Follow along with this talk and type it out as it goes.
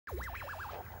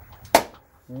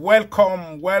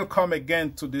Welcome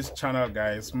again to this channel,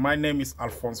 guys. My name is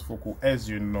Alphonse Fuku, as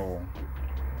you know.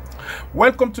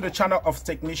 Welcome to the channel of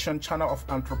technician, channel of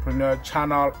entrepreneur,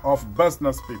 channel of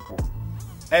business people.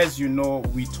 As you know,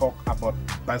 we talk about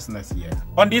business here.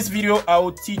 On this video, I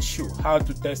will teach you how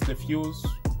to test the fuse.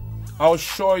 I'll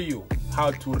show you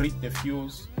how to read the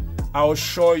fuse. I'll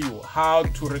show you how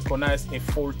to recognize a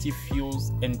faulty fuse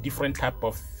and different type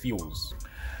of fuse.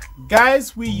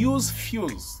 Guys, we use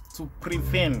fuse to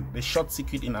prevent the short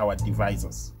circuit in our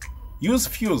devices. Use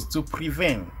fuse to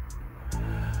prevent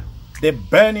the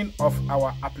burning of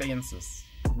our appliances.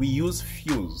 We use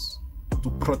fuse to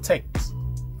protect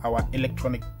our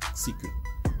electronic circuit.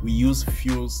 We use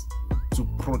fuse to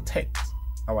protect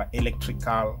our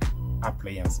electrical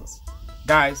appliances.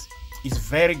 Guys, it's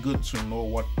very good to know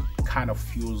what kind of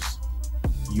fuse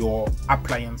your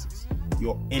appliances,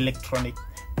 your electronic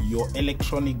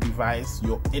device,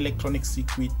 your electronic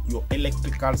circuit, your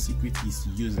electrical circuit is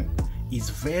using. It's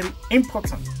very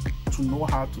important to know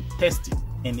how to test it,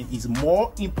 and it is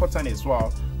more important as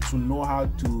well to know how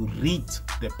to read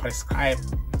the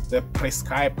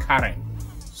prescribed current,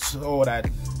 so that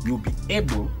you'll be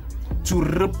able to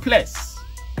replace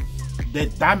the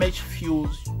damaged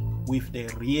fuse with the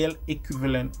real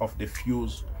equivalent of the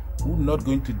fuse who's not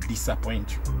going to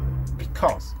disappoint you.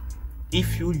 Because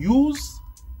if you use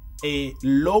a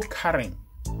low current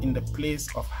in the place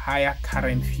of higher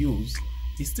current fuse,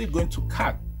 it's still going to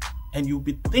cut, and you'll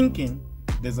be thinking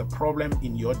there's a problem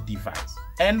in your device.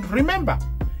 And remember,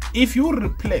 if you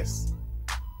replace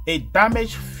a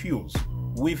damaged fuse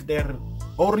with the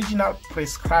original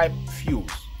prescribed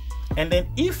fuse, and then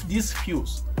if this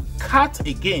fuse cut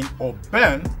again or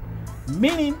burn,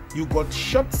 meaning you got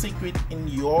short circuit in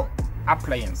your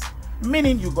appliance,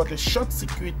 meaning you got a short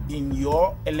circuit in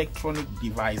your electronic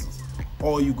devices,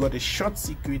 or you got a short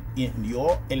circuit in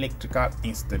your electrical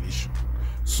installation.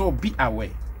 So be aware,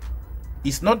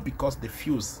 it's not because the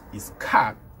fuse is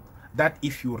cut that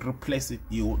if you replace it,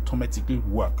 it will automatically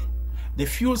work. The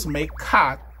fuse may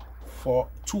cut for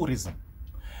two reasons.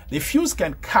 The fuse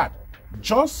can cut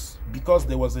just because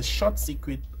there was a short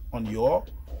circuit on your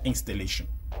installation.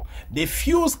 The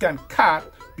fuse can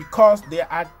cut because there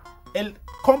are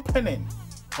component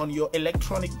on your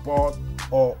electronic board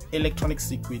or electronic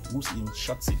circuit who's in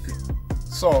short circuit.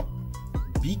 So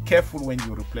be careful when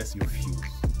you replace your fuse.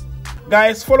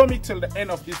 Guys, follow me till the end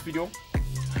of this video.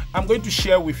 I'm going to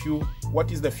share with you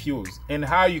what is the fuse and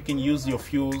how you can use your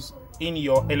fuse in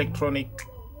your electronic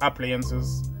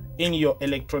appliances, in your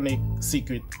electronic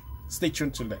circuit. Stay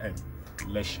tuned till the end.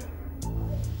 Let's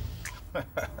share.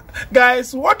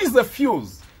 Guys, what is the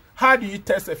fuse? How do you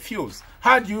test a fuse?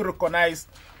 How do you recognize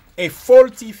a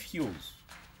faulty fuse?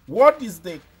 What is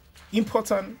the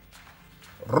important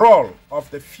role of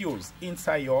the fuse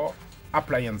inside your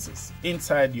appliances,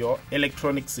 inside your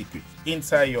electronic circuit,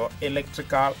 inside your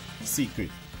electrical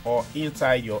circuit, or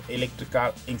inside your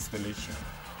electrical installation?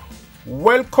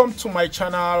 Welcome to my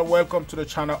channel. Welcome to the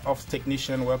channel of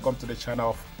technician. Welcome to the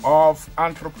channel of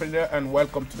entrepreneur, and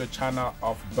welcome to the channel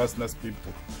of business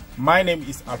people. My name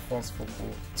is Alphonse Fuku.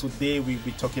 Today we'll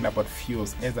be talking about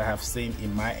fuse, as I have said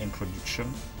in my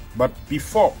introduction. But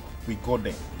before we go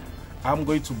there, I'm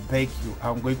going to beg you,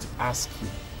 I'm going to ask you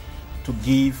to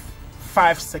give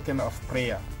 5 seconds of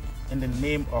prayer in the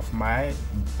name of my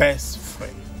best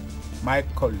friend, my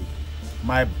colleague,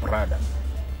 my brother,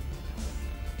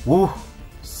 who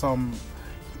some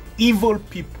evil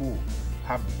people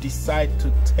have decided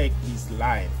to take his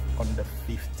life on the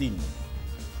 15th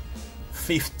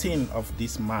of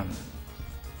this month.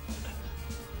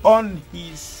 On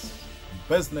his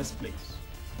business place,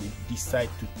 they decide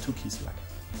to take his life.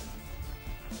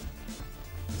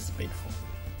 It's painful.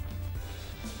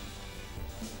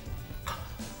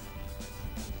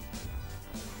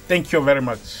 Thank you very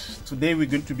much. Today we're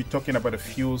going to be talking about the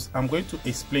fuse. I'm going to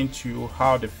explain to you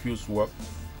how the fuse works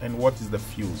and what is the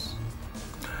fuse.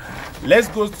 Let's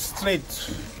go straight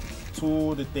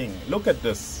to the thing. Look at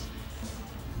this.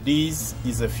 This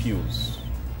is a fuse.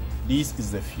 This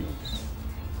is the fuse.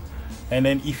 And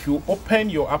then if you open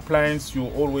your appliance, you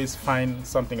always find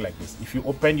something like this. If you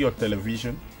open your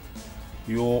television,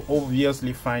 you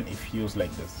obviously find a fuse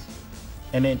like this.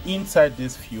 And then inside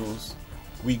this fuse,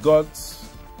 we got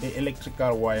the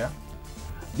electrical wire.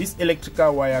 This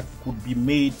electrical wire could be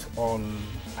made on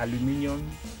aluminum,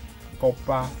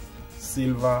 copper,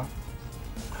 silver.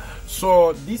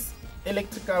 So this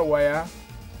electrical wire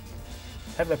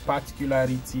have a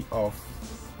particularity of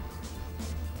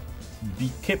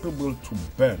be capable to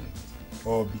burn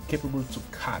or be capable to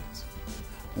cut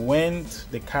when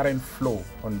the current flow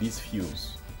on this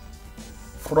fuse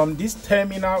from this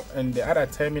terminal and the other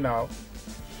terminal,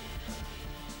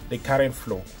 the current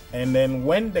flow. And then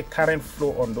when the current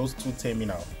flow on those two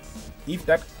terminals, if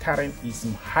that current is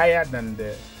higher than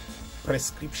the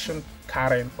prescription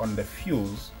current on the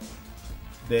fuse,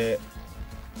 the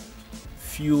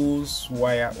fuse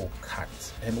wire will cut.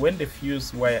 And when the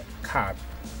fuse wire cut,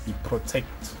 it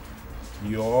protects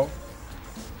your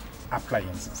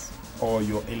appliances or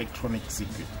your electronic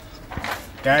circuit.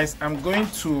 Guys, I'm going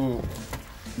to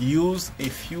use a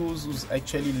fuse who's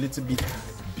actually a little bit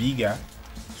bigger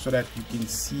so that you can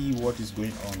see what is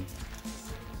going on.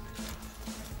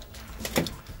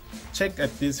 Check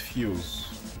at this fuse.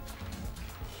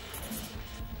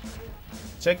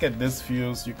 Check at this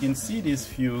fuse. You can see this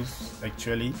fuse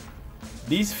actually.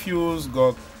 This fuse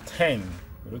got 10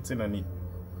 written on it.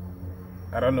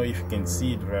 I don't know if you can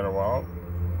see it very well,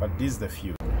 but this is the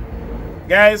fuse.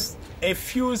 Guys, a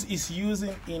fuse is used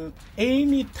in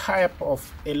any type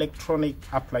of electronic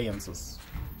appliances.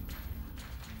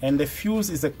 And the fuse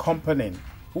is a component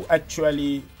who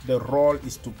actually the role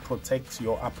is to protect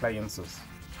your appliances,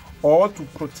 or to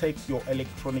protect your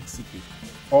electronic circuit,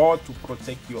 or to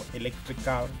protect your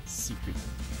electrical circuit.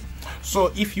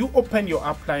 So if you open your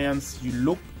appliance, you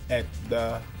look at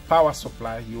the power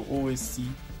supply, you always see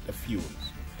the fuse.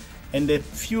 And the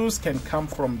fuse can come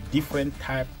from different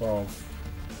type of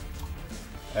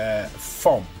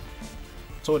form.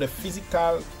 So the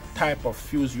physical type of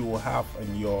fuse you will have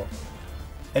in your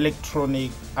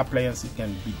electronic appliances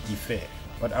can be different,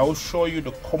 but I will show you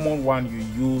the common one you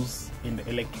use in the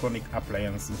electronic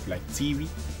appliances like TV,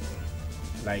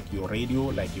 like your radio,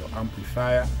 like your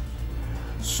amplifier.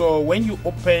 So when you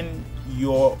open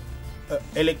your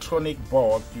electronic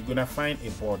board, you're gonna find a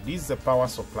board. This is a power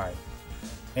supply,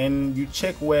 and you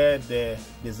check where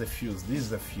there's a fuse. This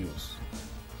is a fuse.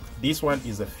 This one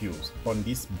is a fuse on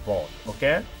this board.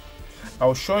 Okay,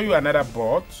 I'll show you another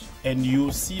board and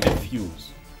you see the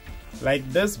fuse. Like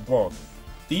this board,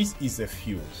 this is a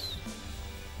fuse.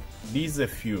 This is a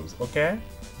fuse. Okay,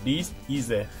 this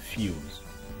is a fuse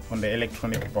on the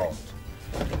electronic board.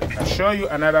 I'll show you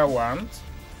another one.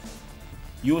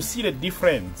 You'll see the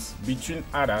difference between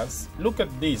others. Look at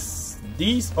this.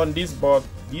 This on this board,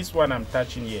 this one I'm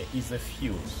touching here is a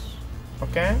fuse.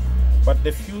 Okay, but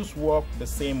the fuse work the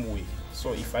same way.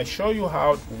 So if I show you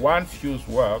how one fuse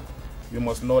works, you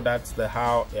must know that's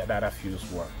how the other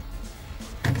fuse works.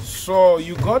 So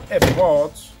you got a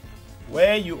board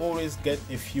where you always get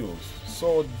a fuse.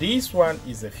 So this one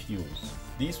is a fuse.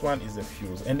 This one is a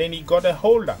fuse, and then you got a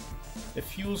holder. The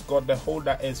fuse got the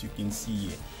holder, as you can see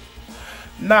here.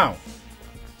 Now,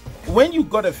 when you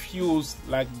got a fuse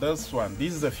like this one,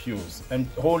 this is a fuse. I'm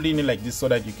holding it like this so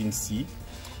that you can see.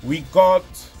 We got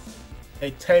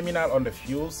a terminal on the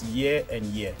fuse here and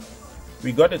here.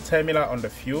 We got a terminal on the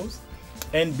fuse,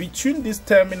 and between this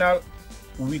terminal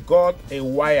we got a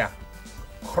wire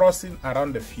crossing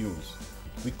around the fuse.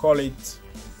 We call it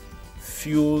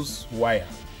fuse wire,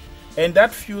 and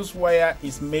that fuse wire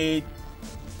is made,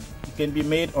 it can be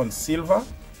made on silver,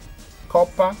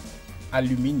 copper,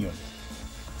 aluminum.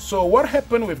 So what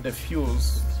happened with the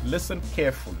fuse, listen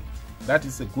carefully. That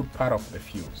is a good part of the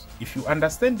fuse. If you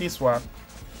understand this one,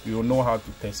 you will know how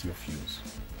to test your fuse.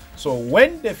 So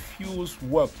when the fuse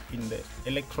works in the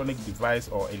electronic device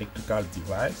or electrical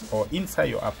device or inside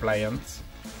your appliance,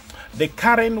 the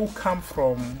current will come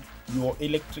from your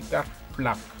electrical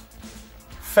plug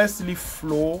firstly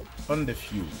flow on the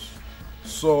fuse.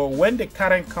 So when the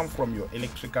current comes from your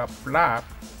electrical plug,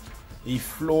 it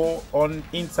flow on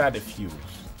inside the fuse,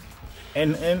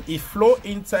 and it flow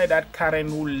inside that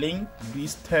current will link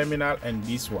this terminal and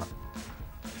this one,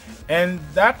 and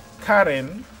that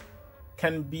current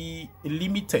can be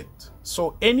limited.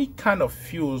 So any kind of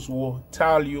fuse will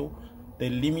tell you the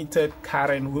limited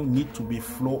current will need to be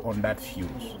flow on that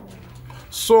fuse.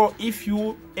 So if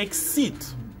you exceed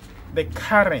the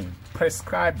current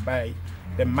prescribed by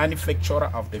the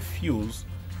manufacturer of the fuse,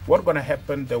 what's going to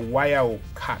happen? The wire will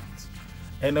cut,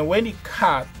 and then when it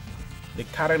cut, the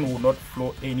current will not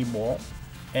flow anymore,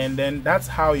 and then that's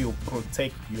how you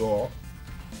protect your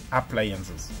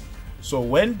appliances. So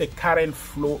when the current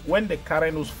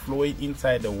was flowing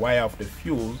inside the wire of the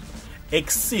fuse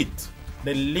exceed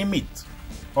the limit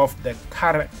of the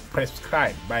current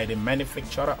prescribed by the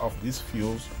manufacturer of this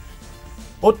fuse,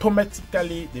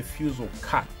 automatically the fuse will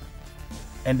cut,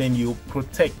 and then you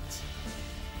protect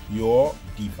your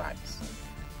device.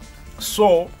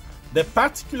 So the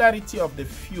particularity of the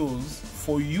fuse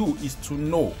for you is to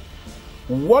know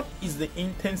what is the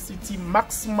intensity,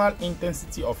 maximal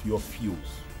intensity of your fuse.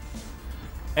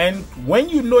 And when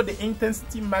you know the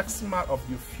intensity maximal of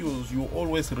your fuse, you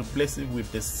always replace it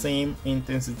with the same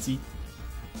intensity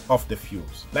of the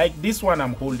fuse. Like this one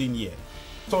I'm holding here.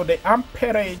 So the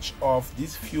amperage of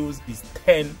this fuse is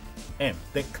 10 amp.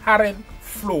 The current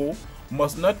flow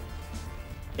must not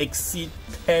exceed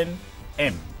 10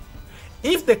 amp.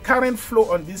 If the current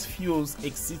flow on this fuse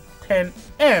exceeds 10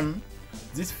 amp,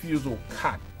 this fuse will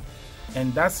cut.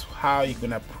 And that's how you're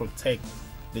gonna protect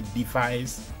the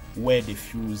device where the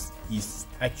fuse is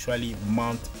actually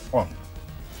mounted on.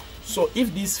 So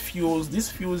if this fuse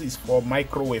is for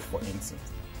microwave, for instance,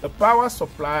 the power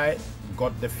supply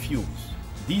got the fuse.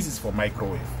 This is for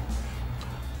microwave.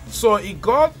 So it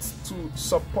got to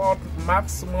support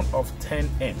maximum of 10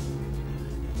 amp.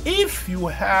 If you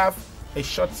have a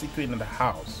short circuit in the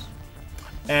house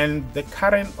and the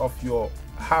current of your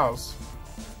house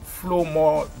flow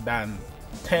more than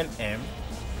 10 amp,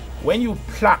 when you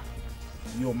plug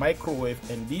your microwave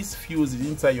and this fuse is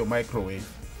inside your microwave,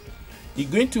 it's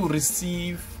going to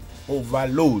receive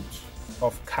overload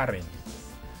of current.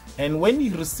 And when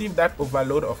you receive that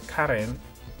overload of current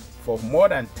for more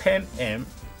than 10 amp,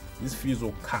 this fuse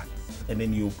will cut and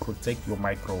then you protect your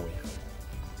microwave.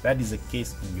 That is the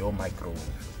case in your microwave.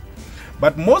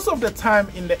 But most of the time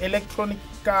in the electronic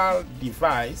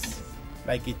device,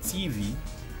 like a TV,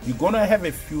 you're gonna have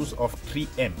a fuse of 3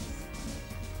 amp,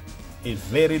 a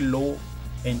very low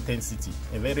intensity,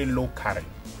 a very low current.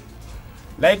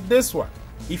 Like this one,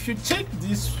 if you check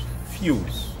this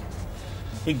fuse,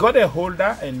 it got a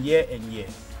holder and here,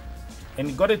 and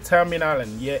it got a terminal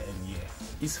and here.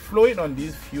 It's flowing on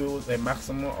this fuse a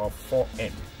maximum of 4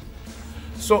 amp.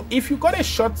 So if you got a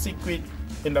short circuit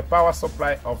in the power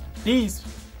supply of this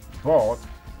board,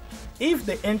 if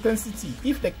the intensity,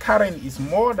 if the current is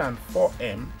more than 4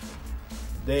 amp,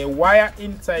 the wire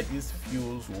inside this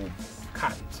fuse will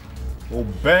cut, will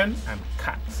burn and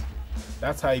cut.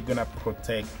 That's how you're gonna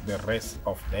protect the rest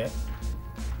of the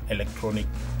electronic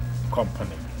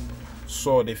component.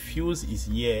 So the fuse is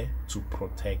here to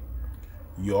protect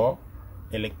your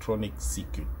electronic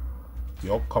circuit,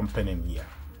 your component here.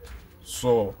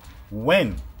 So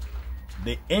when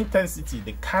the intensity,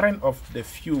 the current of the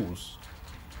fuse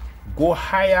go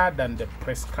higher than the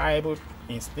prescribed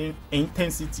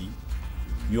intensity,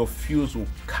 your fuse will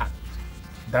cut.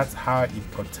 That's how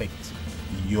it protects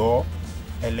your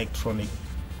electronic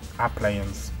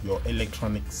appliance, your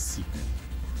electronic circuit.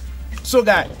 So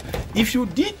guys, if you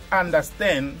did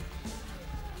understand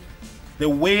the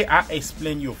way I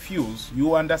explain your fuse,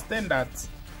 you understand that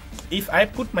if I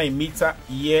put my meter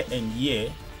here and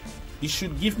here, it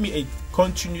should give me a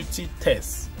continuity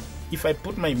test. If I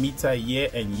put my meter here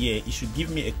and here, it should give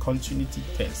me a continuity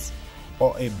test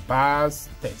or a bars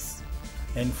test.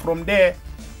 And from there,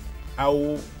 I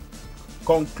will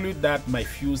conclude that my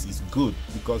fuse is good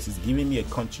because it's giving me a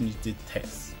continuity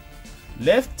test.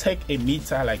 Let's take a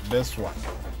meter like this one,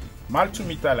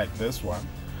 multimeter like this one.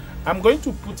 I'm going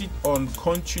to put it on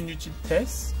continuity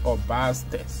test or bars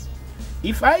test.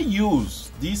 If I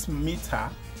use this meter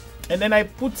and then I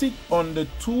put it on the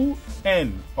two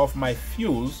end of my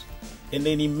fuse and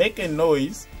then it make a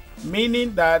noise,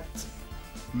 meaning that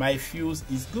my fuse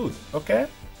is good. Okay,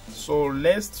 so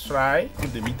let's try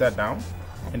put the meter down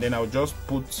and then I'll just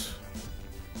put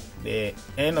the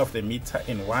end of the meter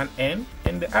in one end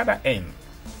and the other end.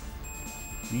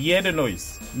 You hear the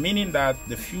noise, meaning that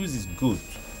the fuse is good,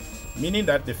 meaning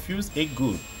that the fuse is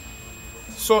good.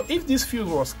 So if this fuse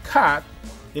was cut,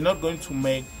 you're not going to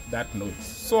make that noise.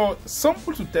 So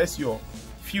simple to test your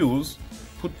fuse,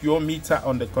 put your meter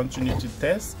on the continuity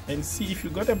test and see if you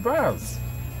got a bars,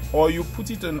 or you put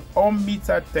it on ohm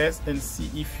meter test and see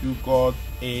if you got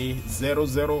a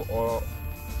 00 or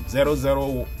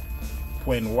 0.1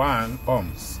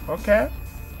 ohms. Okay,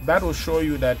 that will show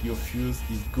you that your fuse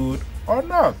is good or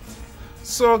not.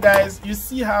 So guys, you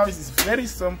see how it is very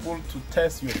simple to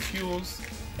test your fuse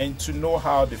and to know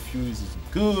how the fuse is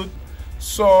good.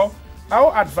 So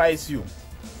I'll advise you,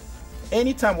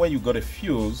 anytime when you got a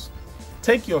fuse,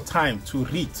 take your time to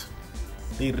read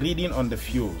the reading on the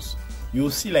fuse. You'll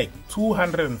see like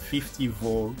 250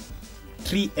 volt,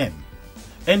 3 amp,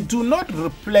 and do not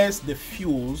replace the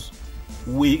fuse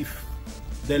with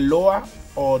the lower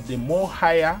or the more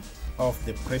higher of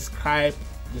the prescribed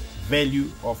value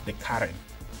of the current.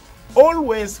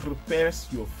 Always replace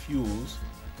your fuse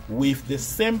with the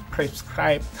same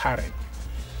prescribed current.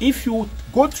 If you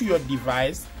go to your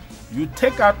device, you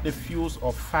take out the fuse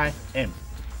of 5 amp,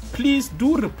 please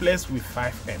do replace with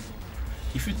 5 amp.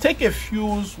 If you take a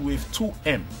fuse with 2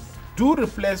 amp, do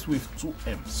replace with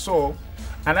 2M. So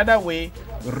another way,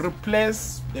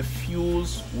 replace the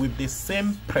fuse with the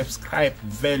same prescribed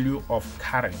value of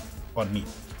current on it.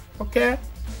 Okay,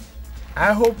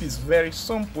 I hope it's very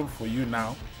simple for you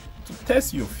now to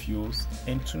test your fuse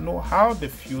and to know how the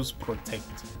fuse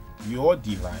protects your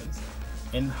device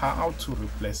and how to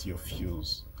replace your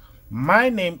fuse. My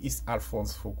name is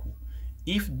Alphonse Foku.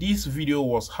 If this video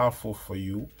was helpful for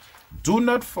you, do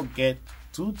not forget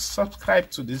to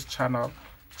subscribe to this channel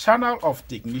of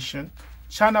technician,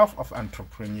 channel of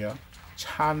entrepreneur,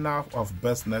 channel of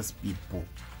business people.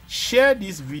 Share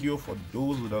this video for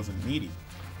those who doesn't need it,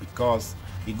 because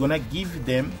it's gonna give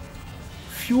them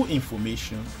few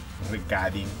information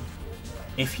regarding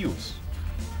a fuse.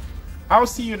 I'll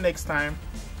see you next time.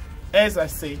 As I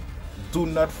say, do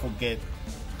not forget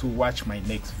to watch my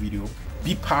next video.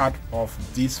 Be part of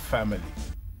this family,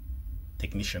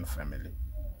 technician family.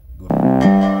 Good.